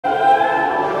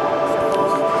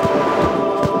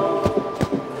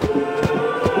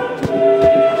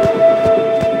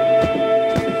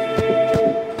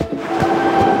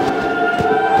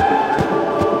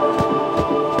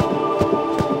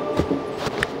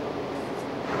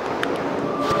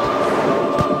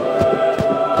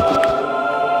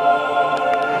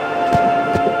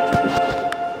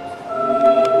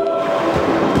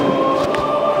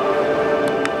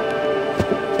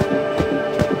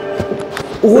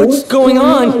What's going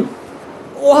on?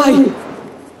 Why?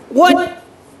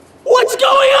 What's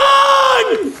going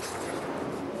on?!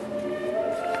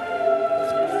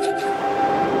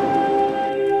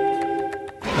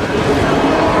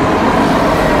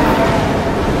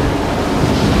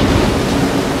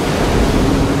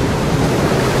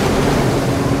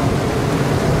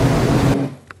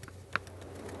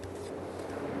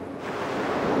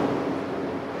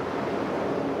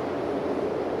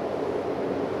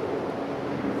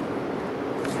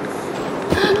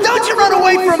 Don't you run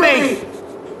away from me!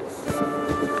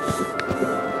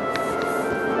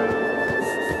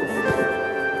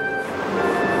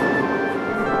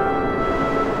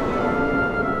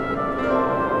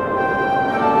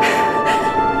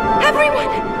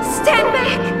 Everyone, stand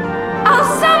back! I'll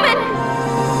summon!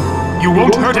 You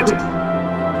won't hurt it!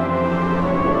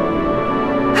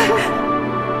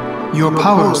 Your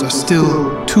powers are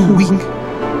still too weak.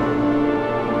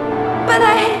 But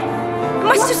I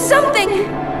must do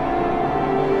something!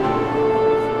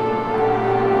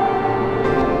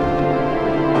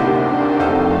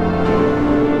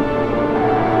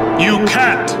 You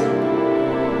can't!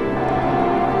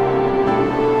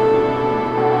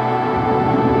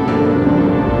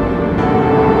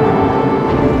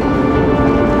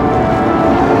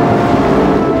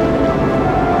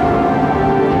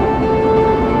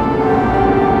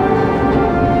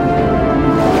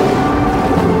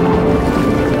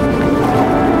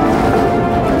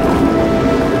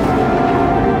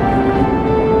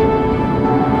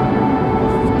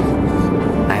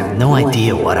 No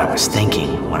idea what I was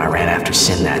thinking when I ran after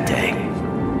Sin that day.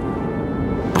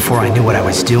 Before I knew what I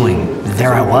was doing,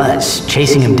 there I was,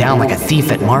 chasing him down like a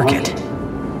thief at market.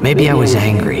 Maybe I was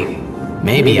angry.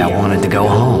 Maybe I wanted to go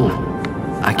home.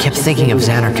 I kept thinking of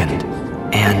Xanarkand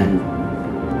and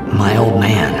my old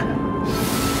man.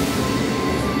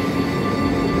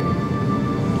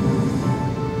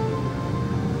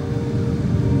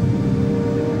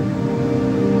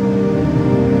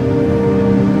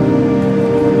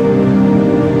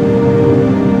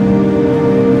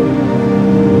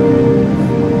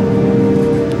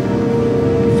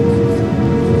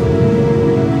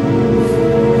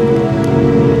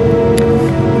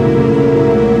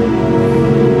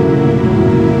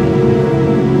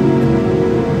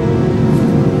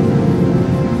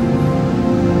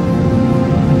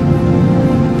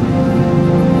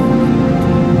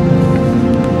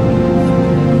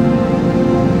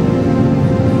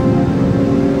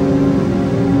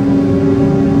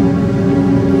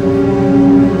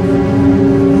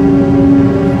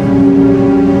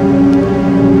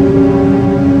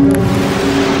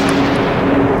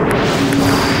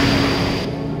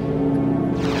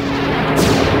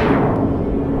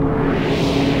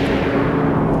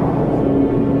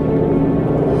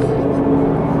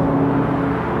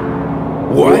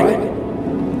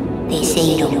 They say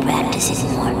you don't practice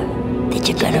anymore, that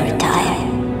you're gonna retire.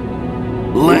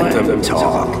 Let them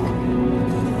talk.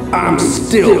 I'm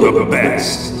still the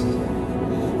best.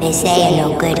 They say you're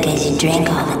no good because you drink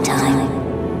all the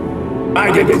time.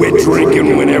 I can quit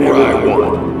drinking whenever I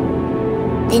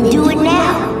want. Then do it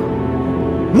now.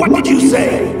 What did you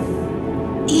say?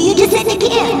 You just said you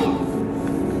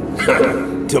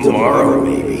can. Tomorrow,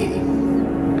 maybe.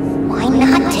 Why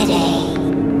not today?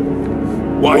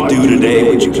 Why do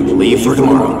today what you can leave for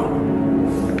tomorrow?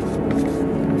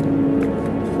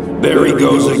 There he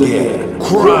goes again,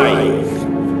 crying.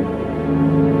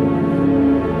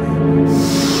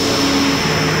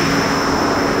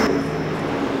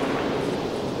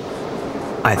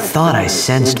 I thought I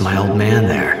sensed my old man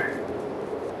there.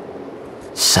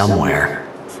 Somewhere.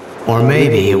 Or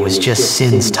maybe it was just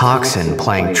Sin's toxin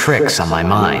playing tricks on my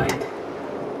mind.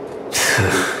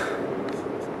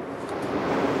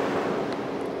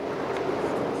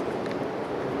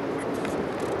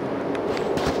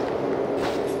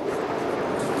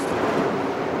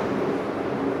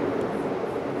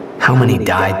 How many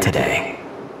died today?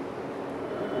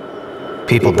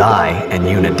 People die and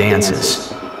Yuna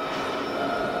dances.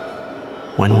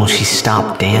 When will she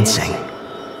stop dancing?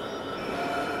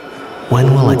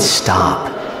 When will it stop?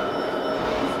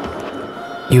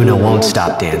 Yuna won't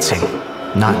stop dancing,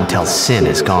 not until Sin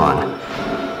is gone.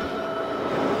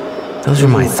 Those were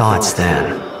my thoughts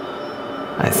then,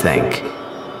 I think.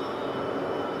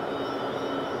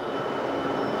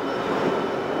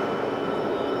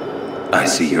 I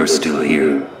see you're still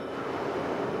here.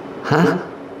 Huh?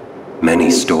 Many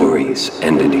stories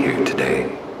ended here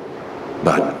today.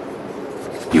 But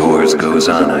yours goes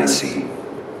on, I see.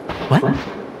 What?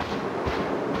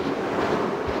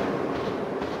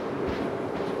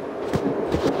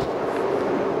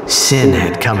 Sin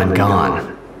had come and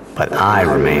gone, but I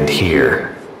remained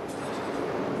here.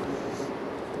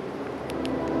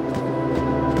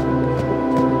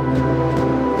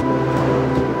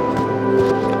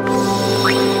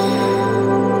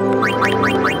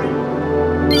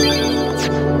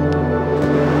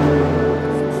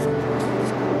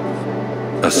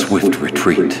 a swift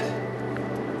retreat.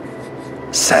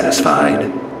 Satisfied?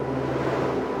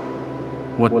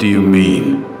 What do you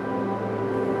mean?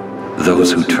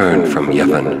 Those who turned from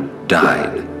Yevon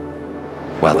died,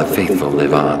 while the faithful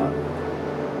live on.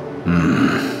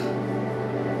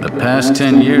 The past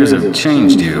 10 years have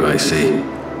changed you, I see.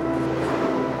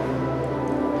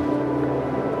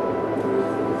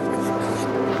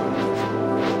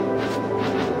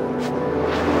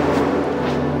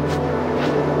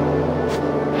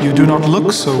 You do not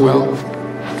look so well.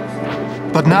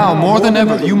 But now, more than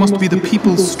ever, you must be the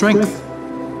people's strength,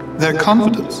 their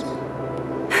confidence.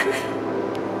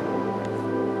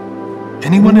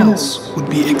 Anyone else would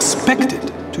be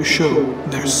expected to show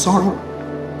their sorrow.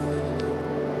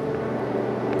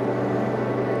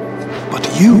 But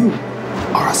you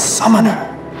are a summoner.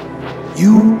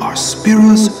 You are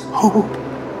Spira's hope.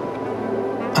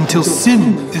 Until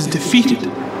sin is defeated,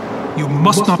 you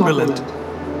must not relent.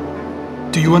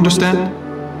 Do you understand?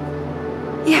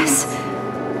 Yes,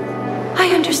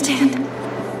 I understand.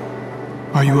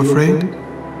 Are you afraid?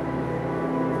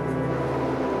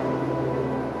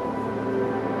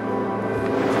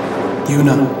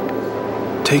 Yuna,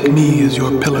 take me as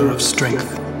your pillar of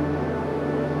strength,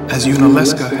 as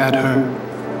Yunalesca had her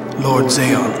Lord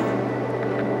Zayon.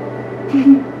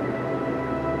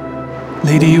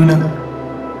 Lady Yuna,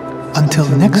 until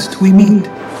next we meet,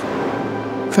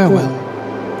 farewell.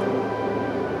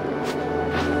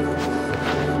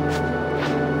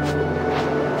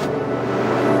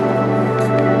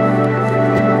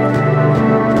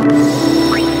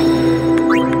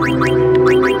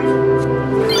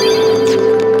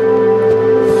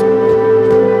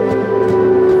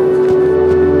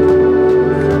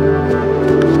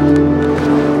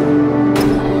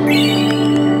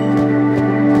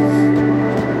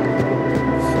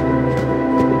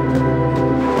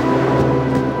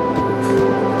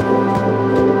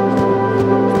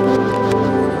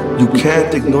 You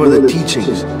can't ignore the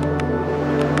teachings.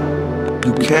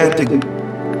 You can't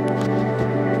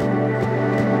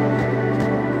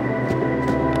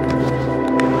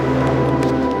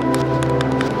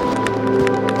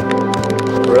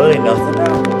Really nothing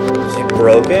now? Is he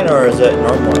broken or is it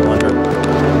normal, I wonder?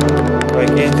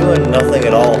 Like, he's doing nothing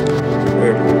at all.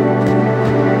 Weird.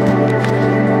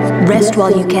 Rest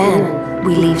while you can.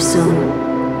 We leave soon.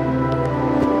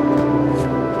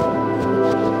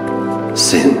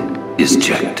 Sin is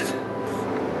checked.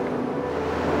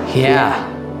 Yeah.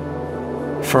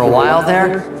 For a while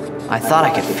there, I thought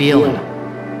I could feel him.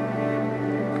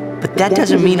 But that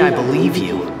doesn't mean I believe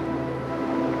you.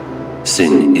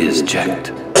 Sin is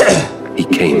checked. He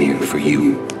came here for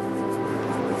you.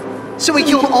 So he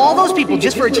killed all those people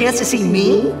just for a chance to see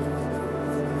me?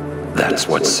 That's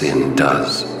what Sin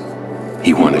does.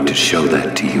 He wanted to show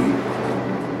that to you.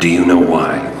 Do you know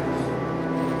why?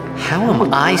 How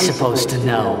am I supposed to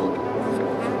know?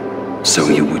 So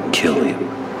you would kill him.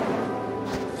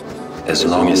 As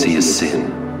long as he is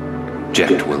Sin,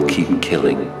 Jecht will keep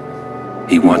killing.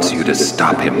 He wants you to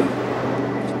stop him.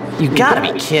 You gotta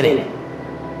be kidding.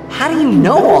 How do you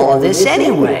know all of this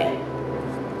anyway?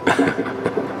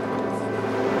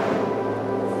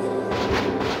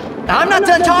 I'm not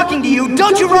done talking to you.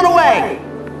 Don't you run away!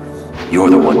 You're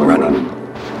the one running.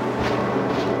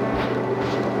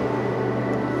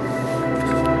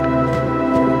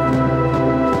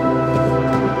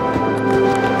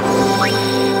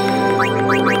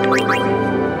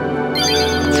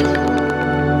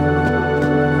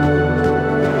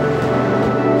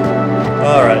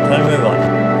 Alright, time to move on.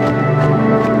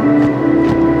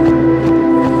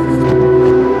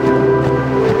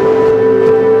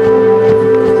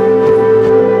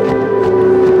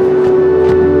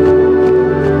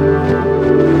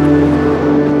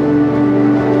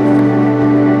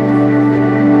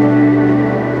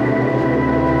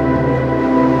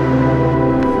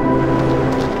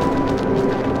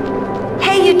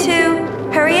 Hey, you two!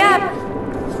 Hurry up!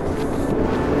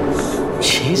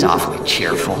 She's awfully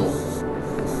cheerful.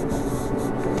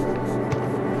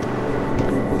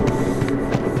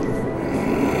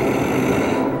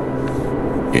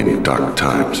 In dark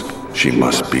times, she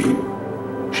must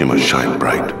shine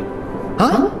bright.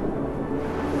 Huh?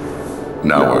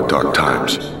 Now are dark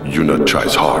times. Yuna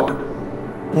tries hard.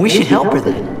 We should help her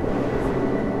then.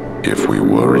 If we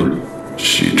worry,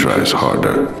 she tries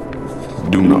harder.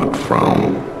 Do not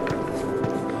frown.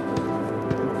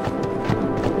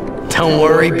 Don't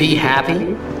worry, be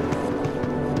happy.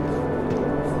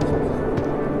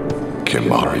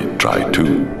 Kimari try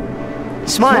too.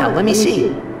 Smile, let me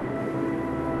see.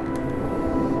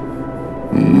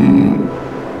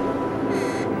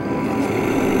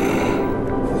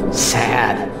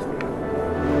 Sad.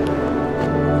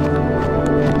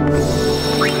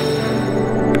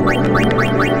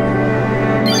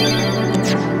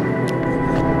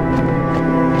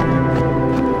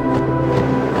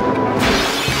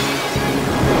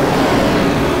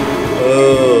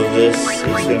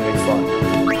 It's gonna be fun.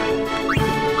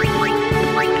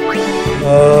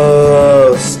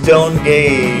 Oh, Stone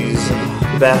Gaze.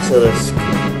 Basilisk.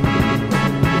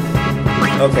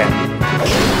 Okay.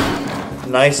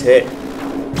 Nice hit.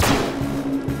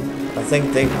 I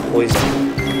think they poison.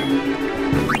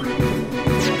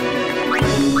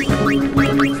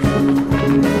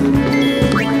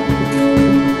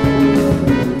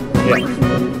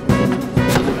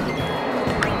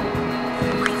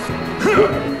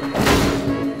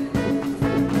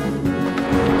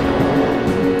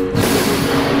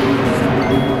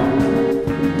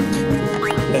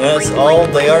 That's all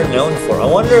they are known for. I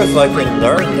wonder if I can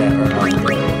learn that or not.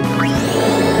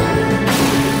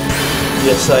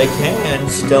 Yes, I can.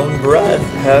 Stone Breath.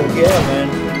 Heck yeah, man.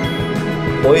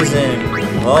 Poison.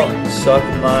 Oh, suck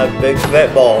my big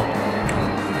fat ball.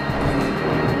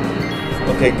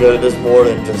 Okay, good. There's more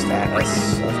than just that.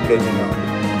 That's good to know.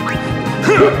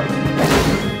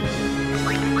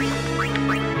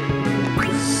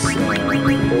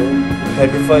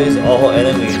 Petrifies all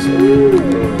enemies. Ooh.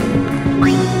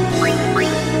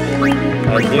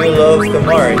 I do love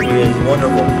Kamari, he is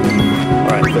wonderful.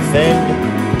 Alright, defend.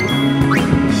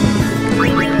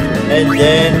 And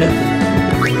then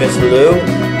Miss Lou.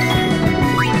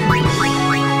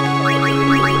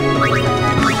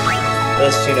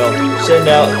 Let's, send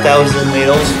out 1,000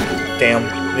 needles. Damn,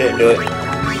 didn't do it.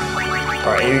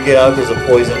 Alright, you get out because of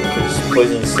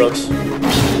poison sucks.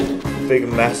 Big,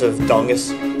 massive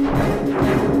dongus.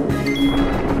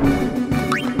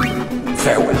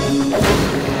 Farewell.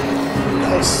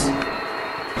 Nice.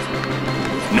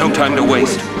 No time to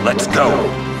waste. Let's go.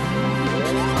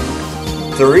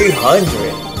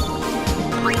 300.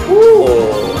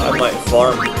 Ooh, I might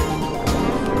farm.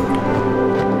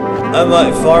 I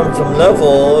might farm some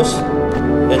levels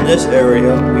in this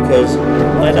area because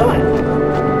why not?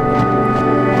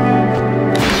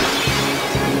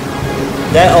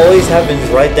 That always happens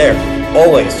right there.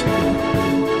 Always.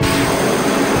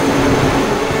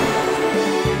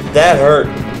 That hurt.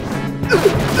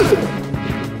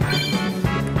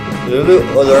 Lulu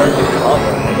learned to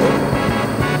combat.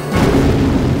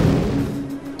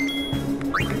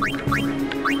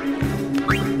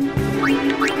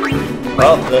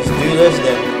 Well, let's do this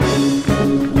then.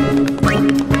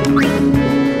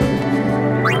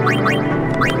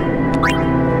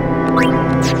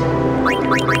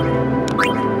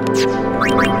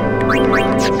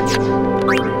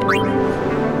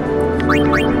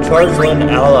 Charge when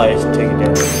allies take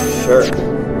damage. Sure.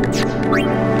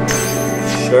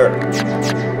 Sure.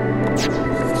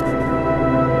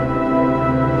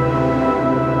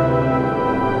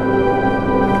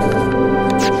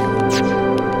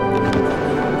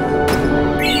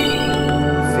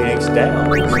 Phoenix down.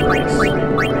 Nice.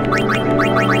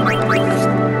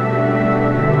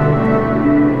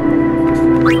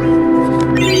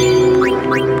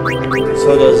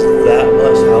 So does that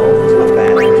less health? It's not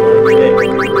bad actually.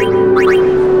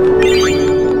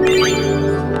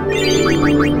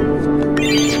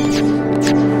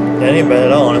 That ain't bad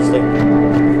at all, honestly.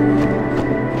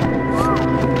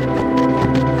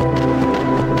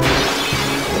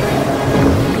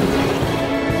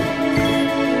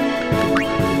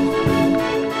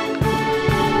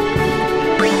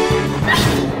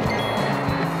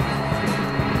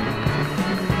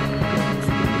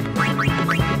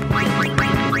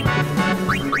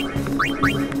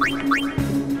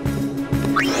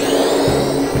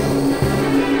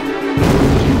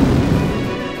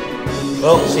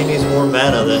 Well, she needs more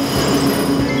mana then.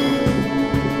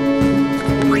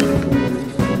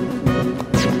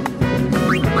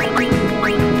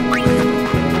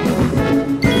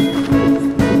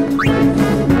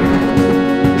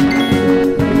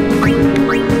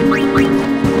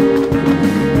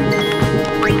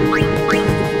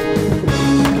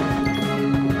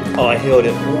 Oh, I healed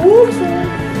it. Whoops.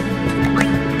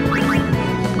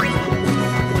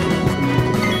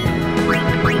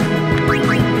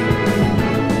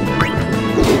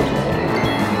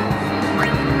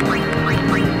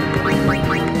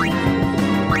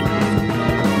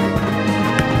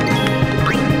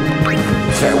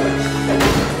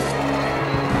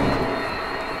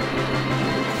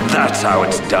 That's how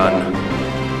it's done.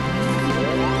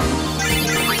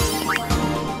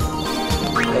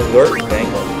 Alert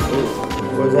bangle.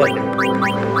 What does that do?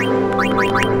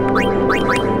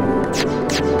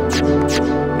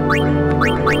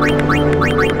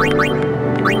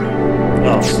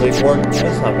 Oh, sleep work?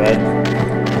 That's not bad.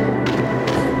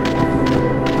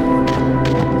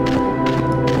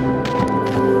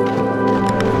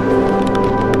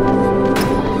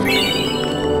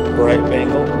 Bright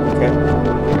bangle, okay.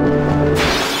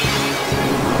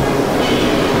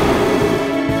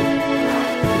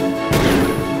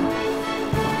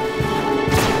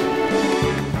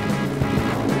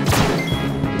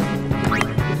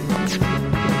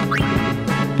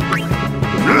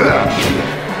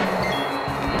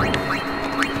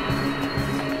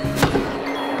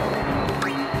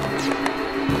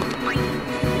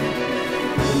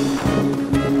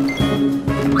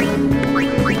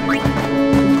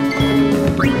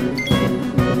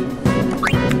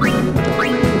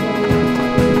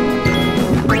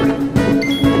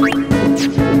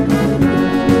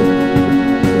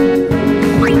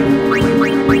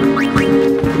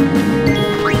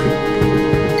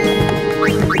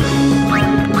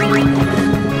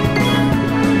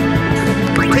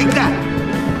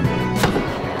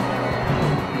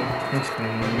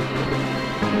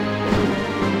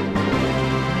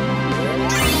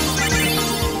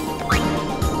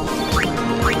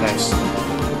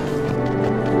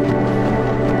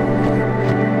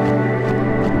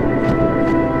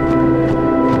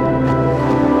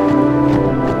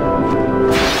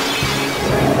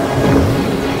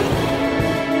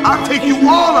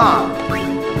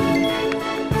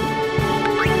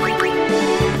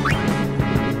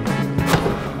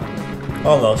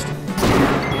 Almost.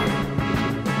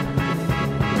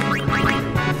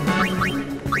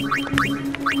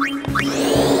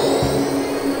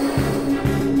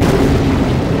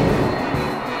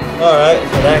 Alright,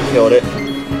 so that killed it.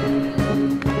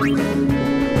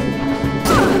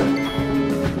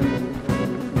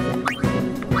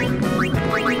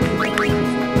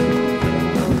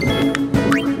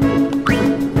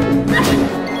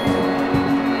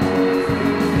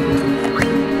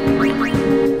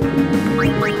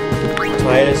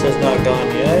 Titus has not gone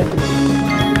yet.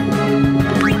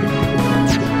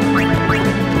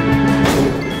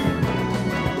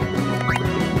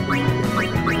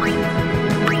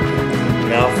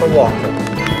 Now for Walker.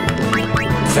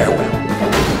 Farewell.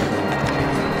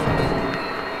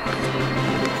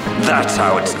 That's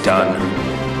how it's done.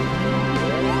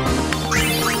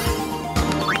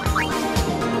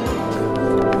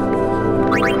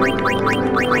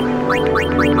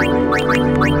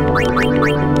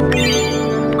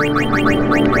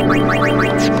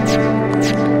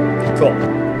 Cool.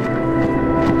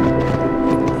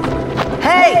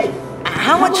 Hey!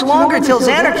 How much longer till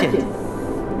Xanarkand?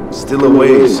 Still a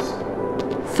ways.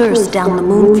 First down the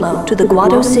moonflow to the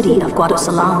Guado city of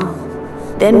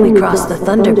Guadosalam. Then we cross the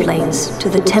Thunder Plains to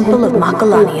the Temple of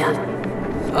Makalania.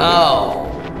 Oh,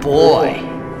 boy.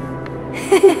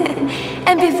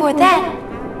 And before that,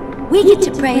 we get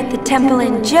to pray at the temple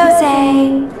in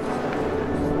Jose.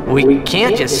 We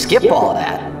can't just skip all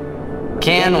that,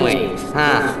 can we?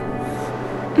 Huh?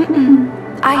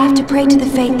 I have to pray to the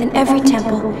faith in every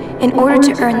temple in order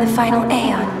to earn the final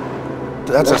Aeon.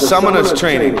 That's a summoner's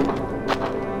training.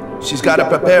 She's got to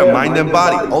prepare mind and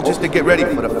body, all just to get ready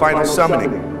for the final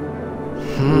summoning.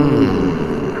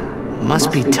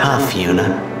 Must be tough,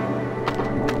 Yuna.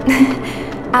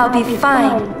 I'll be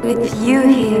fine with you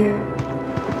here.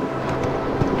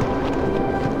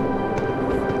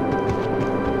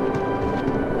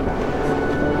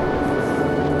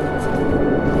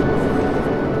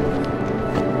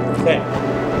 Okay.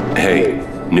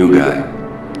 Hey, new guy.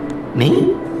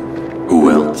 Me? Who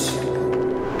else?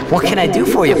 What can I do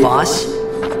for you, boss?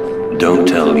 Don't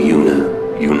tell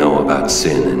Yuna you know about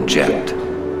Sin and Jet.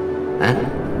 Huh?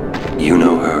 You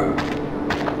know her.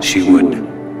 She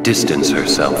would distance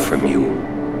herself from you.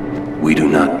 We do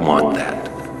not want that.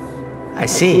 I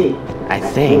see. I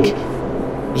think.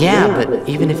 Yeah, but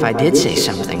even if I did say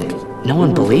something, no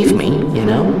one believed me, you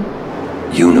know?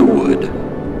 Yuna would.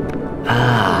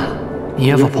 Ah,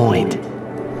 you have a point.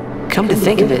 Come to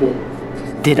think of it,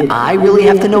 did I really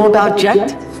have to know about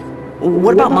Jet?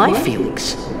 What about my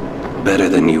feelings? Better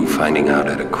than you finding out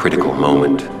at a critical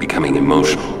moment, becoming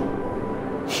emotional.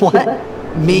 What?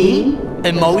 Me?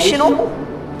 Emotional?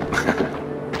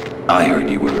 I heard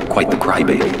you were quite the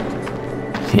crybaby.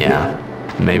 Yeah,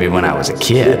 maybe when I was a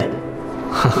kid.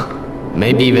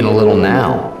 Maybe even a little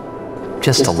now.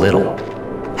 Just a little.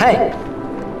 Hey,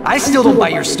 I still don't buy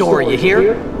your story, you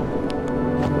hear?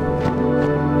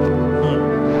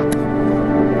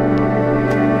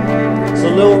 It's the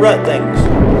little rat things.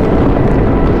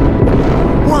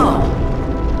 Whoa!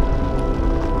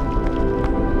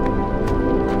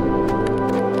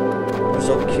 They're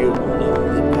so cute when they're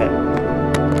a pet.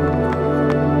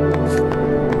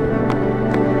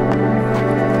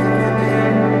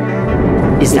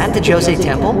 Is that the Jose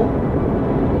Temple?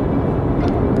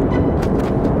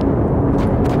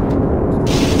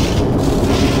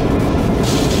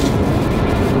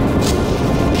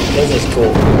 This is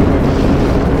cool.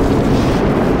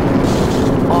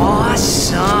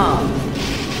 Awesome!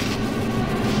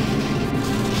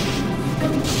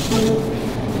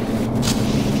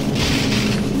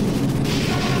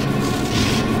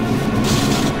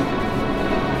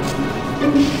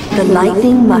 The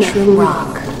Lightning Mushroom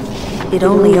Rock. It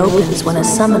only opens when a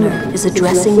summoner is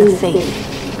addressing the faith.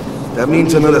 That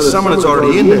means another summoner's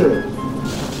already in there.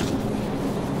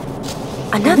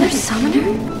 Another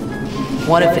summoner?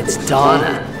 What if it's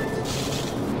Donna?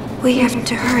 We have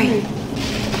to hurry.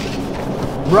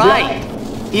 Right!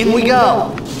 In we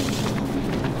go!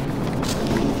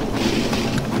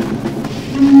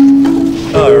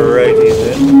 Alrighty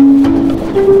then.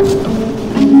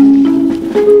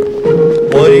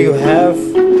 What do you have?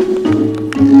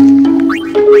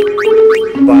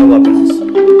 Buy weapons.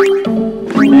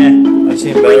 I've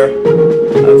seen better.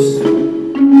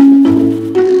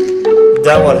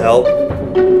 That would help.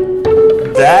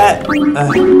 That.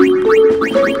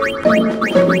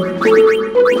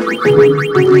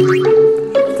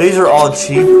 These are all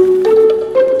cheap.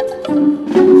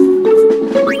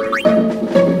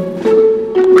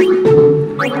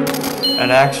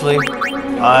 And actually,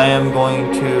 I am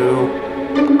going to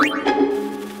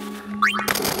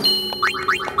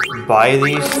buy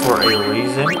these for a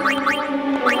reason.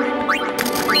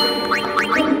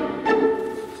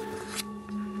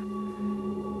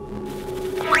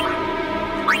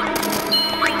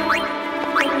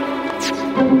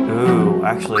 Ooh,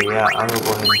 actually, yeah, I'm gonna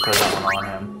go ahead and put that one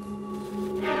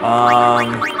on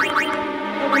him.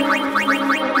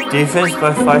 Defense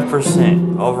by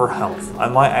 5% over health. I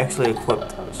might actually equip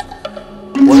those.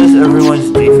 What is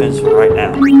everyone's defense right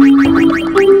now?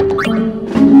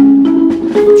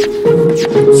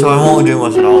 So it won't do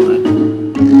much at all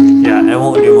then. Yeah, it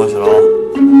won't do much at all.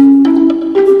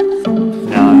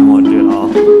 No, it won't do at all.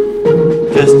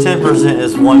 Just 10%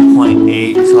 is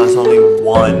 1.8, so that's only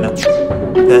 1.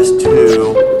 That's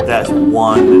 2. That's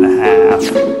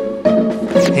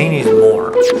 1.5. He needs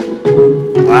more.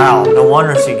 Wow, no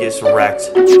wonder she gets wrecked.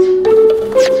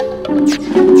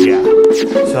 Yeah.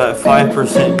 So at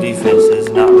 5% defense is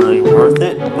not really worth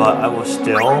it, but I will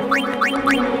still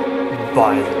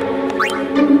buy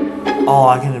them. Oh,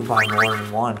 I can buy more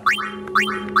than one.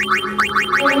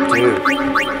 Dude.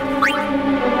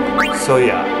 So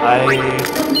yeah,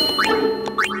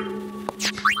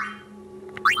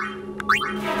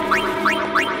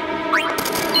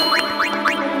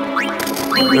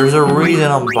 there's a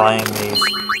reason I'm buying these.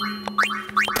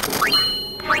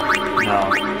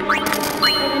 No.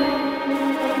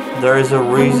 There is a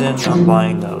reason I'm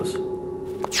buying those.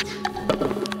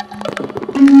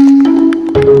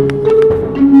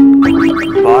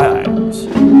 Buy items.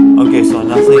 Okay, so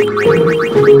nothing new.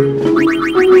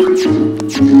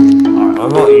 Alright, what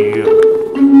about you?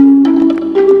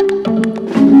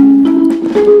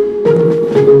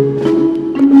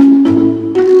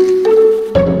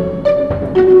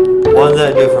 What did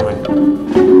that do for me?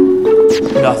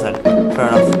 Nothing. Fair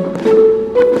enough.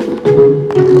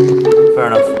 Fair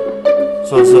enough.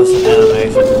 So it's just an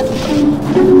animation.